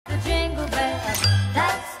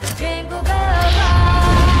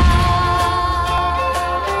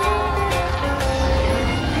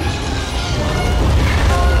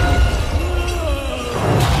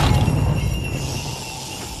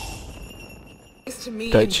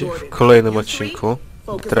Witajcie w kolejnym odcinku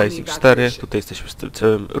Rising 4. Tutaj jesteśmy z tym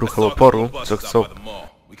całym ruchem oporu, co chcą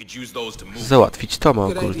załatwić Toma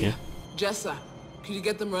ogólnie.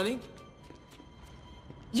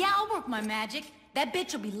 Yeah, I'll work my magic. That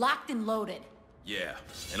bitch will be locked and loaded. Yeah,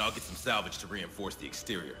 and I'll get some salvage to reinforce the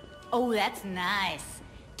exterior. Oh, that's nice.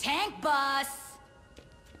 Tank bus!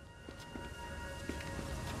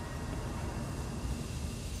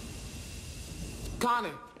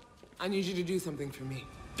 Connor, I need you to do something for me.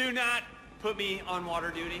 Do not put me on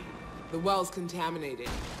water duty. The well's contaminated.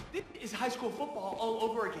 This is high school football all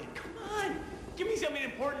over again. Come on, give me something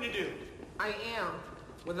important to do. I am.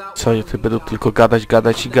 Without Co oni tutaj będą tylko gadać,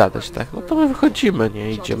 gadać i gadać, tak? No to my wychodzimy,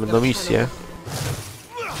 nie? Idziemy na misję.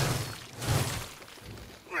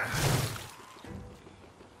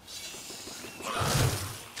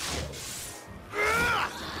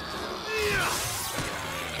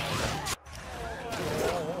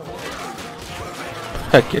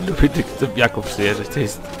 Jak ja lubię tych zombiaków przyjeżdżać, to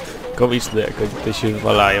jest komiczne, jak oni tutaj się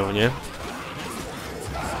wywalają, nie?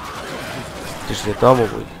 Przecież wiadomo,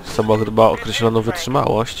 mój samochód ma określoną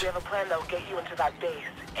wytrzymałość.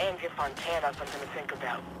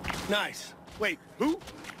 Nice. Wait, who?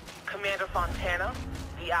 Commander Fontana,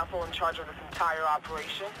 the alpha in charge of this entire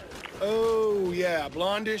operation. Oh, yeah,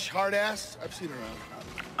 blondish, hard ass. I've seen her around.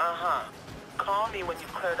 Uh-huh. Call me when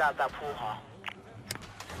you've cleared out that pool hall.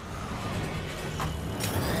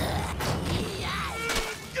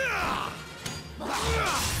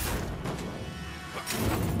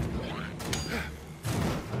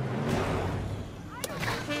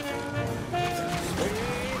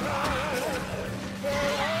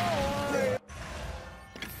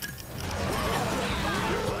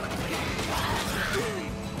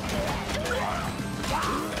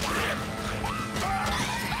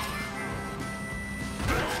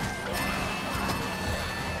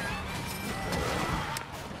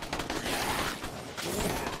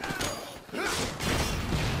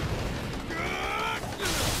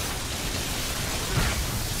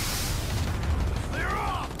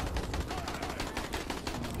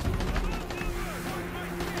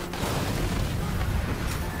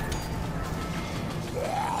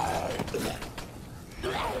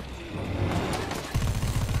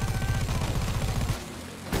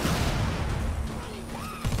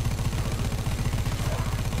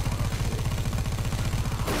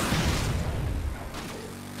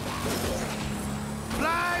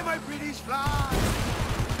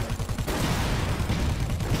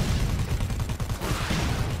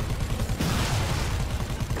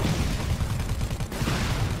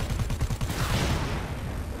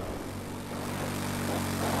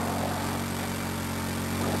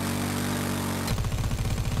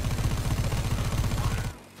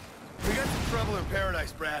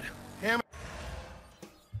 Paradise, Brad. Hammond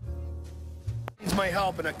needs my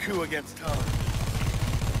help in a coup against Tom.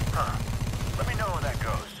 Huh. Let me know how that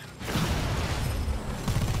goes.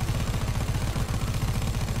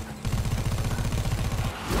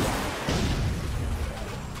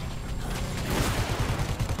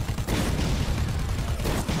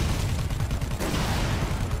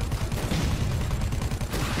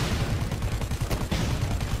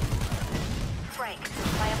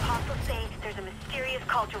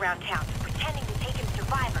 Cult around town, pretending to take in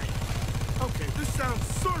survivors. Okay, this sounds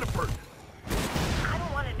sort of pertinent. I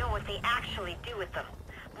don't want to know what they actually do with them.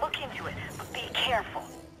 Look into it, but be careful.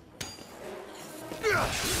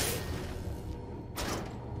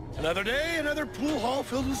 Another day, another pool hall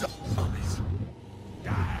filled with zombies.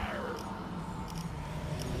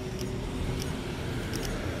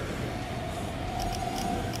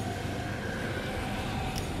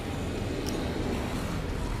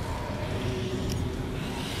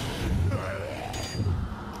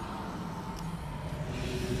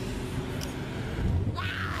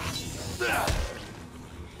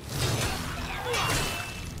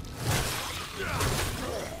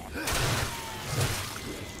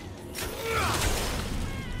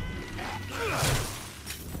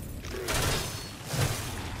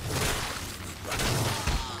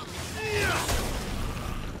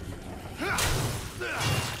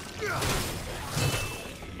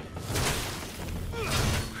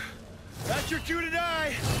 That's your cue to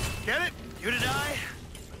die. Get it? Cue to die.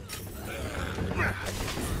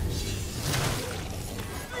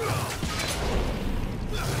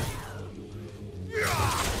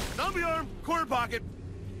 Zombie arm, corner pocket.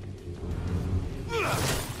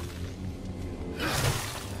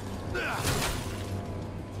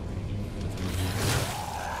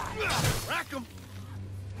 Rack 'em.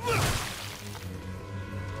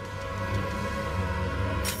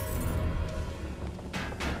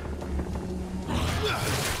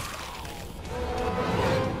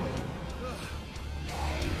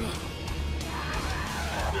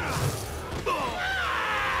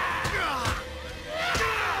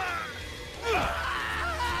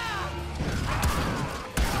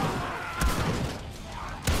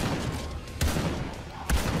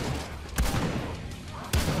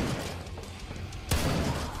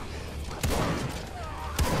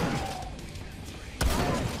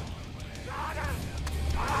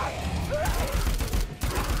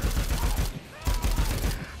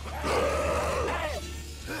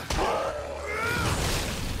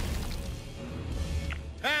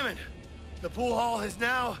 pool hall is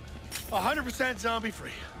now 100% zombie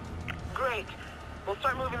free. Great. We'll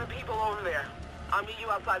start moving the people over there. I'll meet you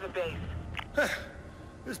outside the base.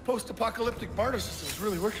 This post-apocalyptic barter system is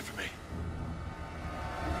really working for me.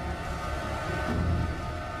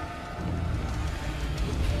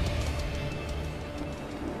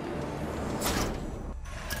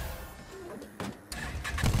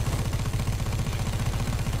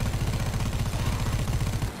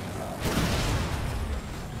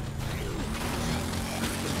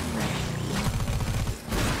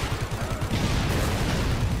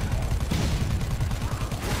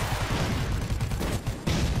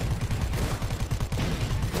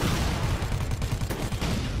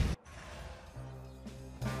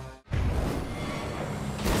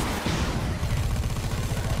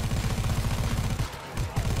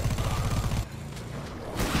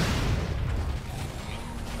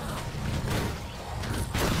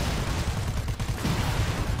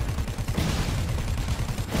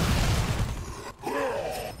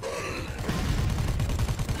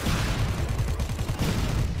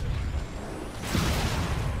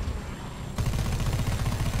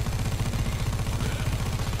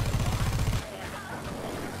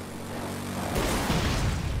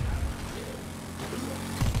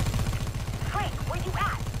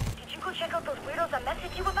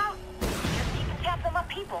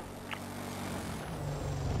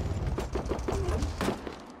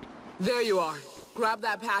 There you are. Grab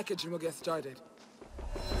that package and we'll get started.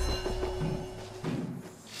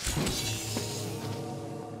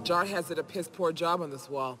 Jarheads did a piss-poor job on this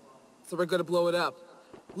wall, so we're gonna blow it up.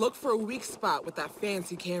 Look for a weak spot with that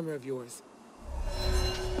fancy camera of yours.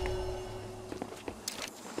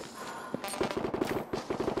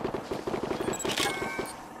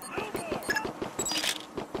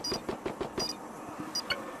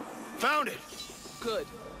 Found it! Good.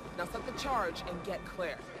 Now set the charge and get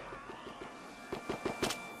clear.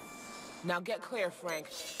 Now get clear, Frank.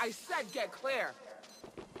 I said get clear!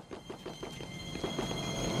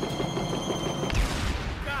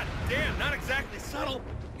 God damn, not exactly subtle.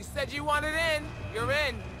 You said you wanted in. You're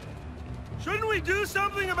in. Shouldn't we do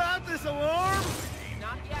something about this alarm?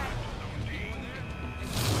 Not yet.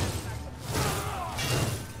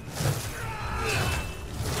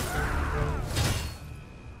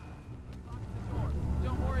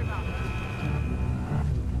 Don't worry about it.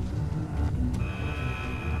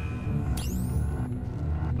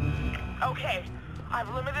 Okay, I've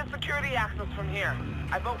limited security access from here.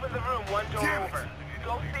 I've opened the room one door over.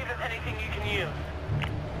 Go see if there's anything you can use.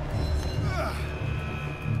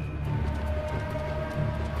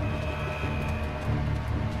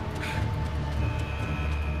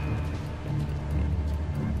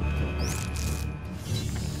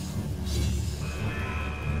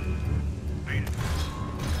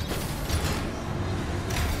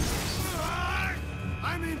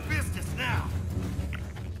 I'm in business now.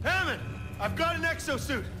 Hammond, I've got an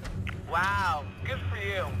exosuit. Wow, good for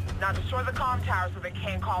you. Now destroy the comm tower so they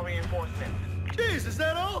can't call reinforcements. Jeez, is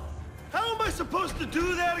that all? How am I supposed to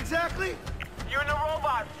do that exactly? You're in a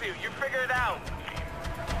robot suit. You figure it out.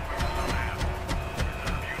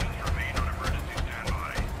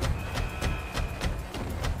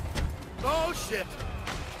 Oh, shit.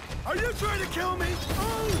 Are you trying to kill me?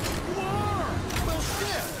 Oh, you are! Well,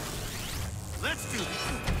 shit. Let's do this.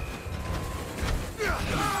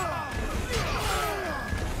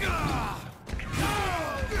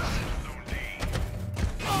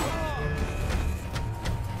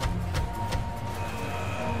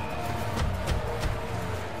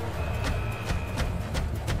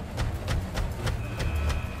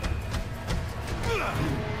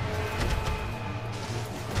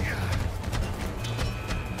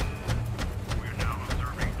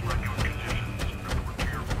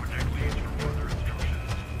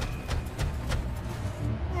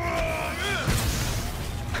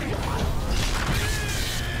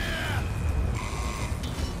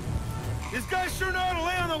 These guys sure know how to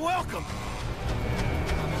lay on the welcome.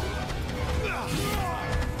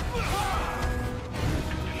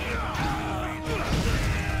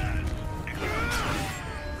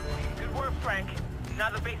 Good work, Frank. Now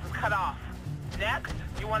the base is cut off. Next,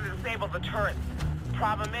 you want to disable the turrets.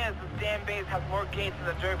 Problem is, this damn base has more gates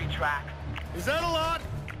than the derby track. Is that a lot?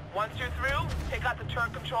 Once you're through, take out the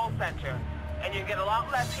turret control center, and you get a lot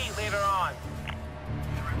less heat later on.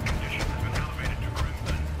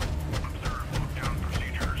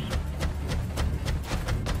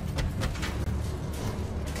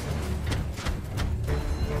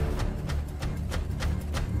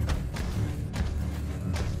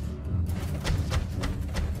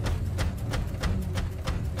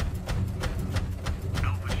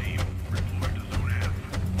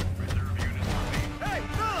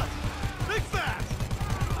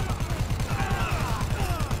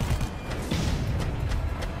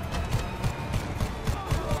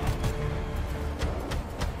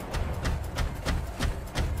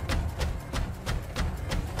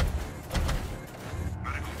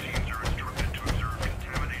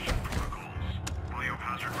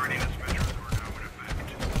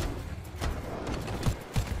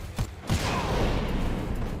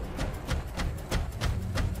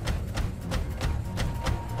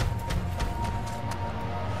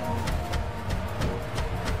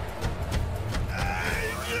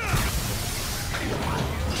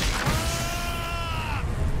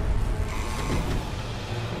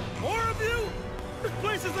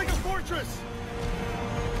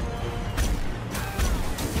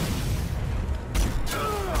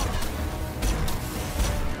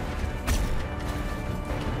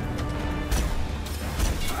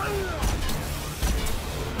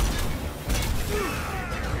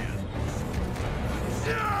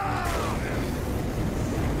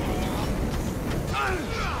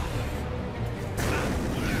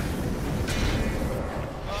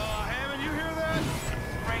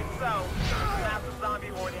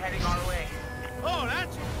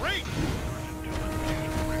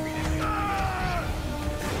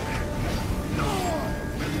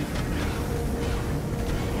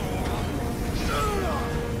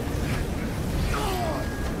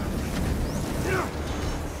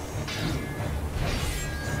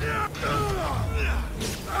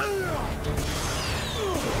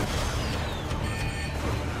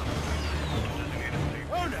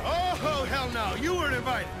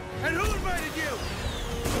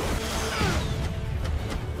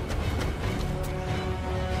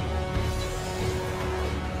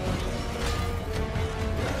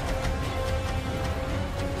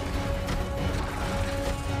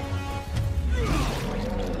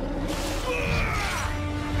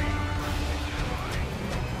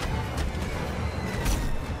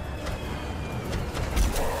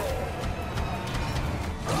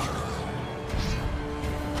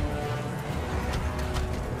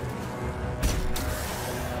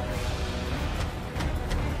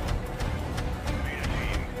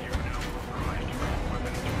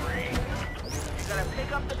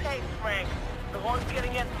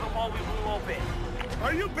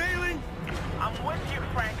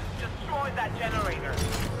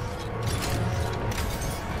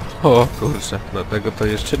 O kurczę, no tego to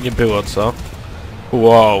jeszcze nie było, co?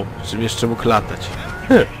 Wow, czym jeszcze mógł latać?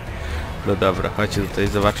 No dobra, chodźcie tutaj,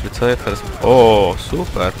 zobaczmy co ja teraz... O,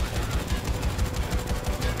 super!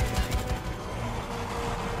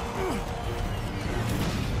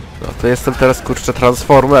 No to jestem teraz kurczę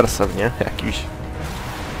Transformersem, nie? Jakimś.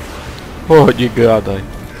 O, nie gadaj.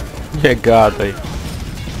 Nie gadaj.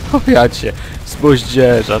 O, ja cię z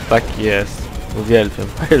moździerza, tak jest. Uwielbiam,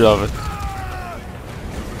 I love it.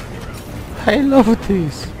 I love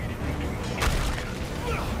this.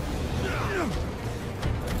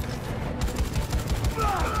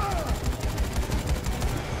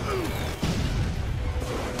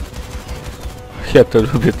 Ja to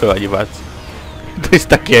lubię tą animację. To jest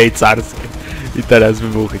takie ejcarskie. I teraz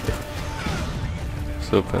wybuchnie.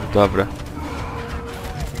 Super, dobra.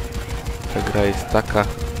 Ta gra jest taka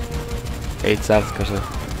ejcarska, że...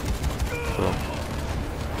 No.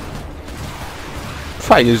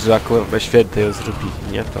 Fajnie, że akurat na święta ją zrobili,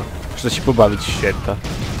 nie? To można się pobawić w święta.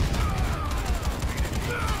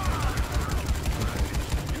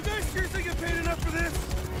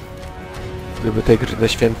 Gdyby tej gry na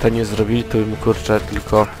święta nie zrobili, to bym kurczę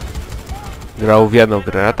tylko grał w jedną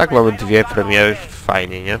grę. A tak mamy dwie premiery,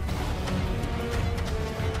 fajnie, nie?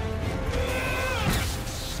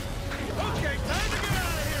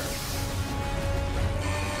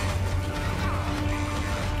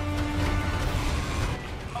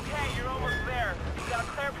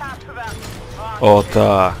 O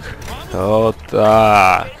tak, o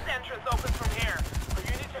tak.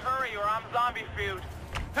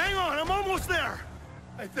 Hang on, I'm almost there.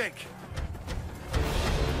 I think.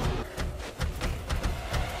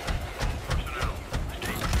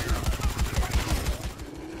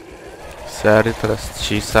 Sery, teraz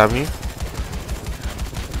ci sami.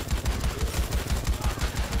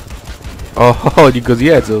 O, oni go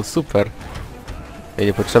zjedzą, super. Ja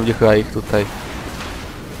niepotrzebnie chyba ich tutaj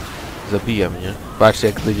zabiję, mnie. Patrzcie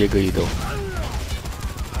jak do niego idą.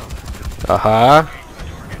 Aha.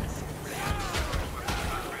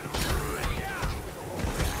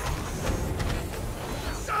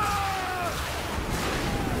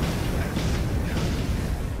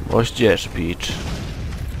 Moździerz, bitch.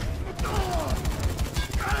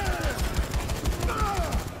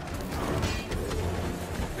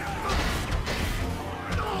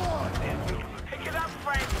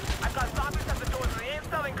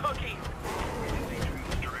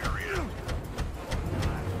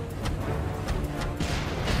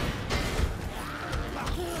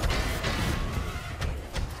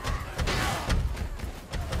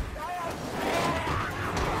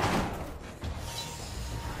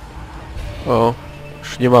 O,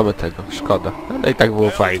 już nie mamy tego, szkoda. Ale i tak było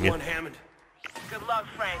fajnie. Good luck,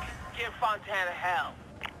 Frank. Give Fontana hell.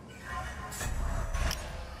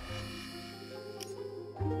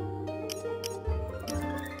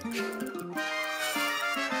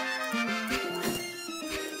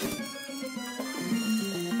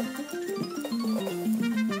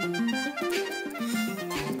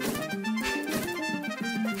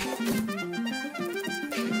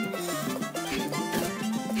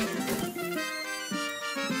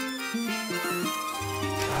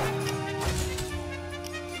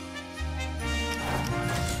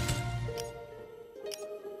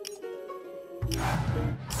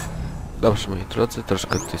 Dobrze, moi drodzy,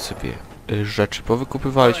 troszkę tutaj sobie rzeczy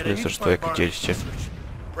powykupywaliśmy, zresztą jak widzieliście.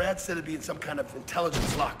 Brad said it'd be in some kind of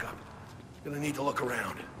intelligence lockup. Gonna need to look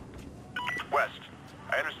around. West,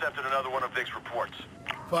 I intercepted another one of Vic's reports.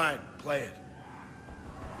 Fine, play it.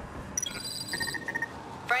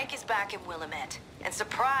 Frank is back in Willamette. And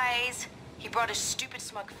surprise! He brought a stupid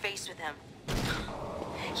smug face with him.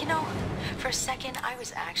 You know, for a second I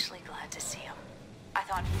was actually glad to see him. I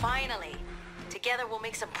thought finally, together we'll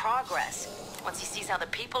make some progress. Once he sees how the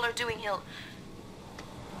people are doing, he'll...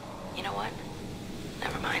 You know what?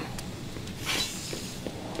 Never mind.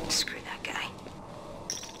 Screw that guy.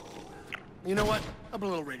 You know what? How about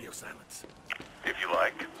a little radio silence? If you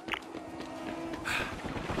like.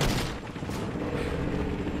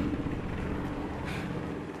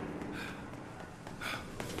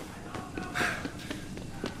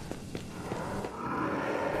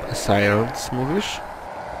 Silence, mówisz?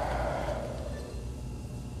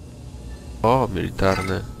 O,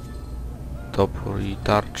 militarny topór i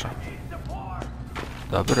tarcza.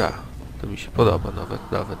 Dobra, to mi się podoba,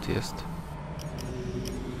 nawet jest.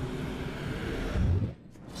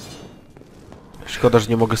 Szkoda, że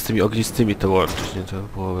nie mogę z tymi ognistymi to łączyć, nie? To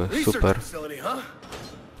byłoby super.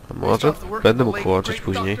 A może będę mógł łączyć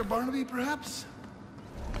później.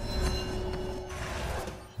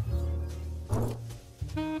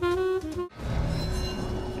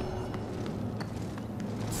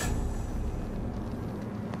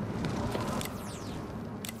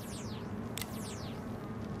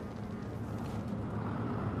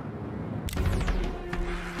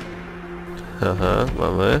 Aha,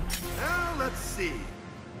 mamy.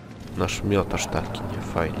 Nasz miotacz taki, nie?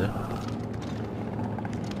 Fajny.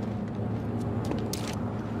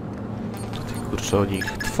 Tutaj kurczę oni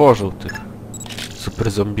ich tworzą, tych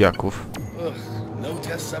super zombiaków. No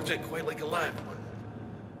test subject quite like a live one.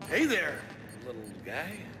 Hey there, little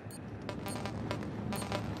guy.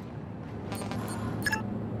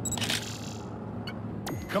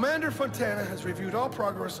 Commander Fontana has reviewed all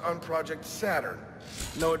progress on Project Saturn.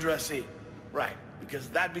 No addressee. Right, because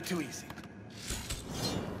that'd be too easy.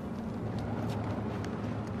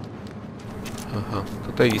 Aha,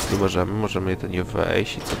 tutaj nic nie możemy jedynie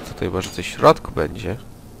wejść i co tutaj może coś w środku będzie?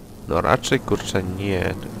 No raczej kurczę nie,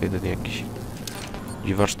 tylko jedynie jakieś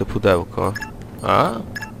dziwaczne pudełko. A?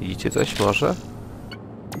 Widzicie coś może?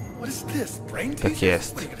 Tak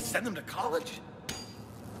jest.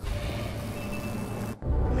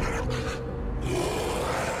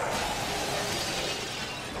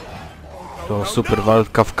 To super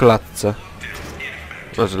walka w klatce.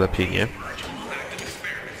 Może lepiej nie.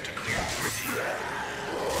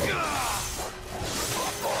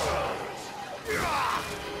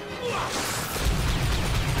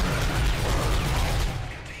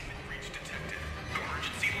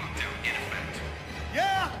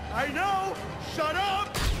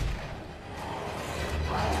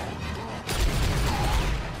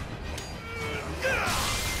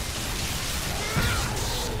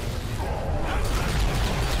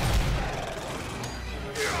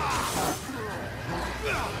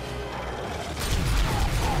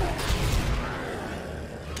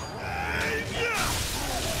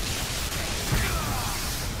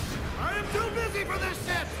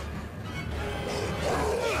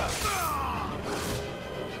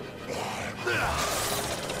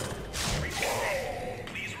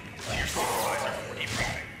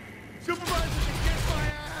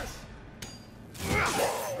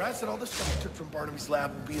 Brad said all the stuff we took from Barnaby's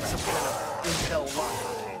lab will be in some kind of intel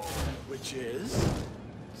locker, which is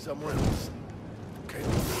somewhere else. Okay,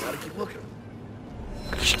 gotta keep looking.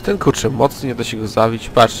 Jakiś ten kurczę mocno nie da się go zabić.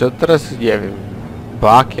 Patrzcie, teraz nie wiem.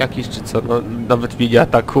 Bug jakiś czy co, no nawet mnie nie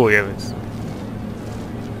atakuje, więc...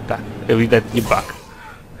 Tak, ewidentnie bug.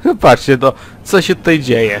 Patrzcie, no co się tutaj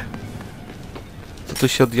dzieje? Co tu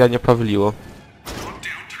się od Jania Pawliło?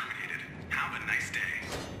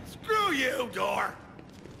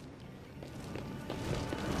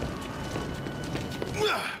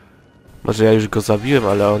 Może ja już go zabiłem,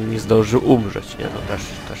 ale on nie zdążył umrzeć, nie? No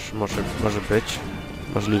też może być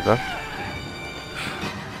możliwe.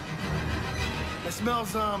 I smell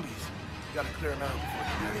zombies. Gotta clear them out before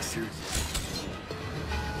they get any serious.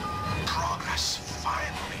 Progress,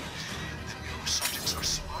 finally. The new subjects are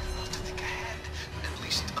smart enough to think ahead, at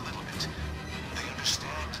least a little bit. They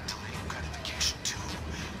understand delayed gratification too.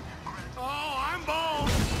 Oh, I'm bald!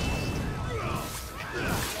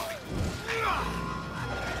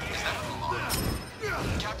 Is that an alarm?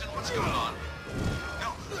 Captain, what's going on?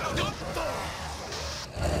 No, don't.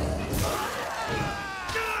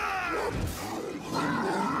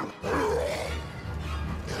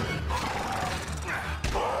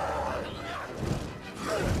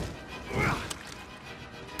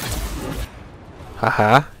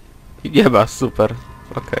 Haha. I nie ma, super.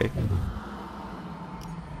 Okej.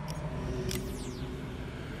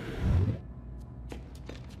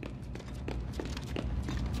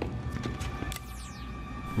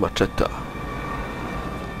 Maczeta.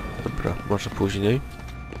 Dobra, może później.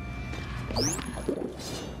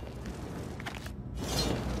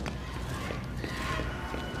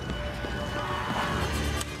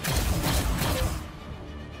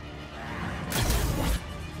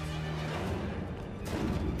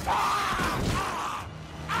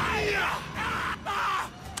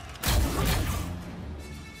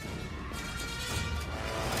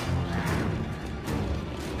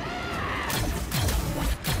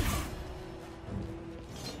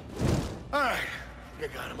 Alright, you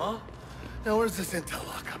got them all. Now where's this intel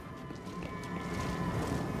lockup?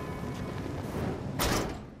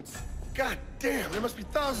 God damn, there must be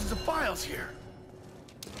thousands of files here.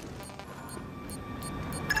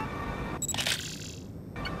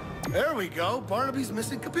 There we go, Barnaby's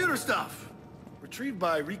missing computer stuff. Retrieved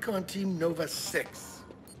by Recon Team Nova 6.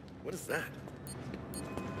 What is that?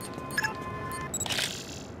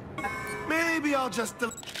 Maybe I'll just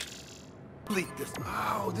delete this.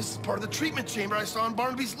 Oh, this is part of the treatment chamber I saw in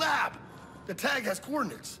Barnaby's lab. The tag has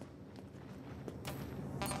coordinates.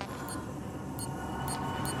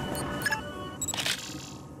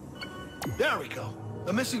 There we go.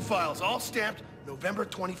 The missing files all stamped November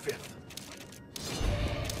 25th.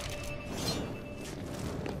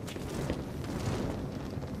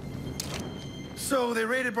 So they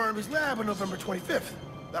raided Barnaby's lab on November 25th.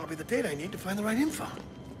 That'll be the date I need to find the right info.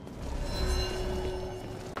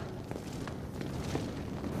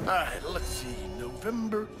 Alright, let's see.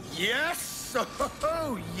 November... Yes!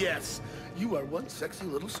 Oh, yes! You are one sexy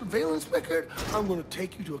little surveillance record. I'm gonna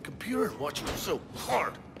take you to a computer and watch you so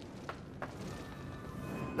hard.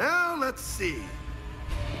 Now, let's see.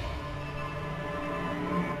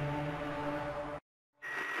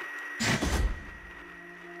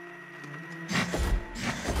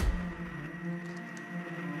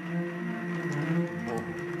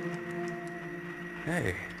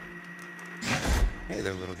 Hey. Hey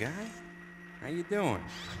there, little guy. How you doing?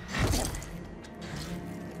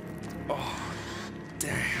 Oh,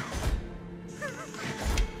 damn.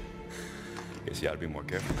 Guess you ought to be more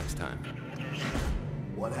careful next time.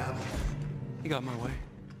 What happened? You got my way.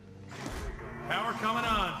 Power coming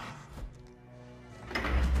on.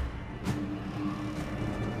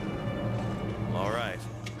 All right.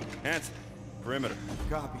 Hanson, perimeter.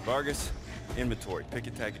 Copy. Vargas, inventory. Pick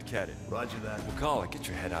a tag and cat it. Roger that. We'll call it. Get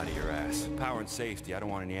your head out of your ass. Power and safety. I don't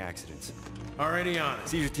want any accidents. Already on it.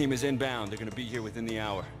 Caesar team is inbound. They're gonna be here within the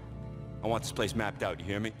hour. I want this place mapped out. You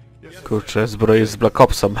hear me? Kurczę, zbroje z Black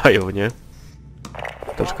Opsa mają, nie?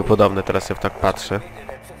 Troszkę podobne, teraz jak tak patrzę.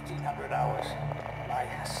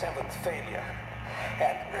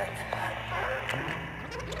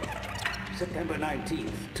 September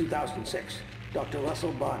 19th, 2006. Dr.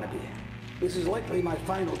 Russell Barnaby. This is likely my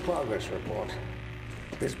final progress report.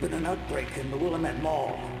 There's been an outbreak in the Willamette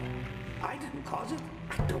Mall. I didn't cause it.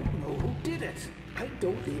 I don't know who did it. I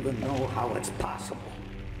don't even know how it's possible.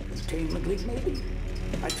 Containment leak, maybe?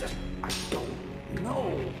 I don't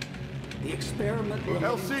know. The experiment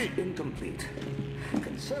remains incomplete.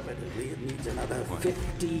 Conservatively, it needs another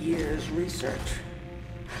 50 years research.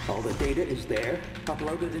 All the data is there,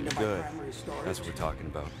 uploaded into my primary storage. That's what we're talking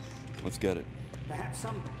about. Let's get it. Perhaps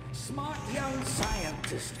some smart young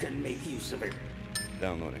scientist can make use of it.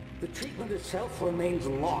 Downloading. The treatment itself remains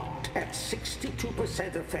locked at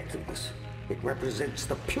 62% effectiveness. It represents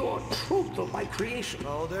the pure truth of my creation.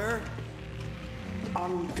 Oh, there?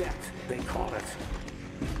 On death, they call it.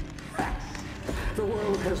 Ha! The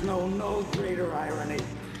world has known no greater irony.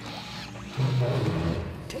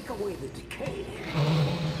 Take away the decay,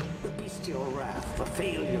 the bestial wrath, the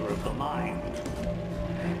failure of the mind.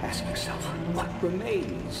 Ask yourself, what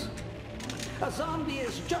remains? A zombie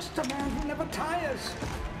is just a man who never tires.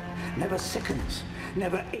 never sickens,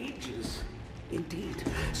 never ages. Indeed,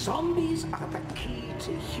 zombies are the key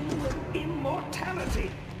to human immortality.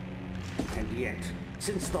 And yet,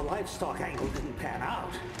 since the livestock angle didn't pan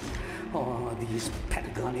out, these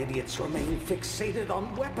Pentagon idiots remain fixated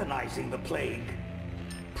on weaponizing the plague.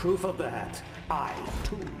 Proof of that, I,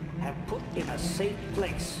 too, have put in a safe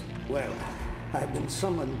place. Well, I've been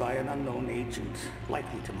summoned by an unknown agent,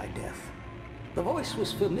 likely to my death. The voice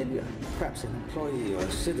was familiar, perhaps an employee or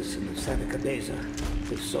a citizen of Santa Cabeza.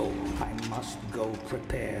 If so, I must go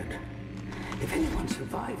prepared. If anyone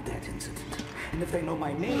survived that incident, and if they know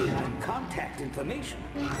my name and contact information,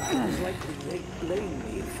 it's likely they blame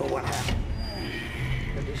me for what happened.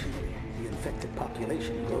 Additionally, the infected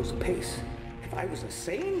population grows apace. If I was a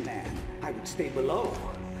sane man, I would stay below.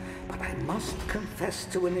 But I must confess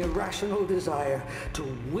to an irrational desire to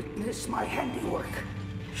witness my handiwork.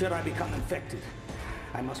 Should I become infected,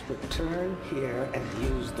 I must return here and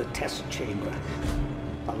use the test chamber.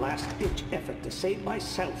 A last-ditch effort to save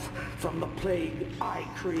myself from the plague I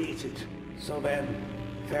created. So then,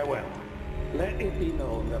 farewell. Let it be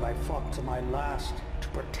known that I fought to my last to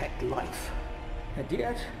protect life. And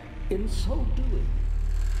yet, in so doing,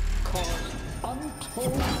 caused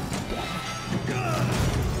untold death.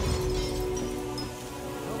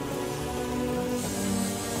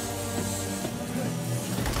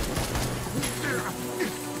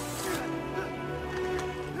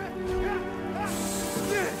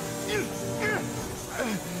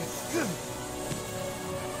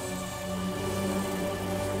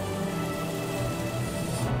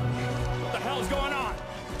 What the hell is going on?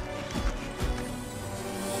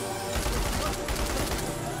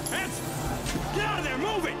 Hands! Get out of there!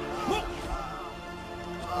 Move it! Move!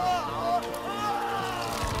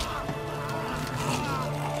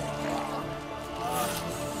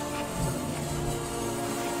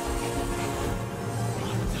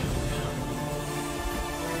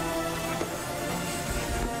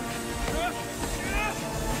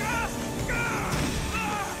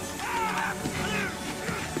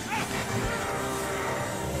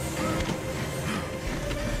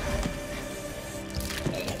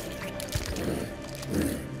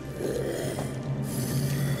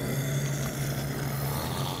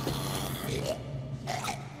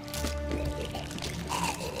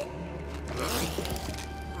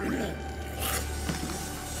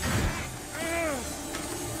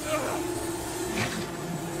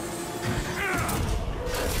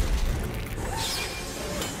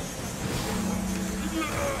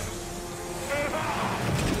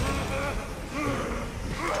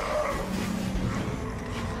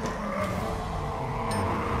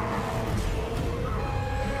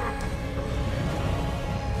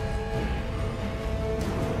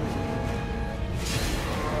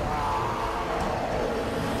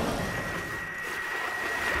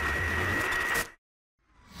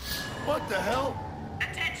 What the hell?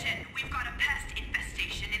 Attention, we've got a pest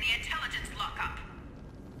infestation in the intelligence lockup.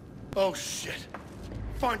 Oh shit.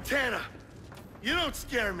 Fontana! You don't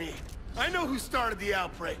scare me. I know who started the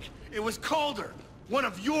outbreak. It was Calder, one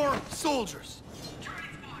of your soldiers. Charlie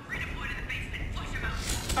Squad, redeploy to the basement. Flush him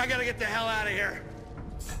out. I gotta get the hell out of here.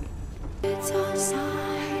 It's all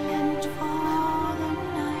silent for the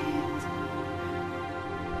night.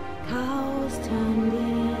 Cows turned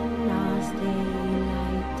in as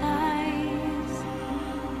daylight dies.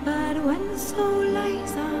 But when so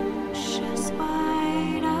lies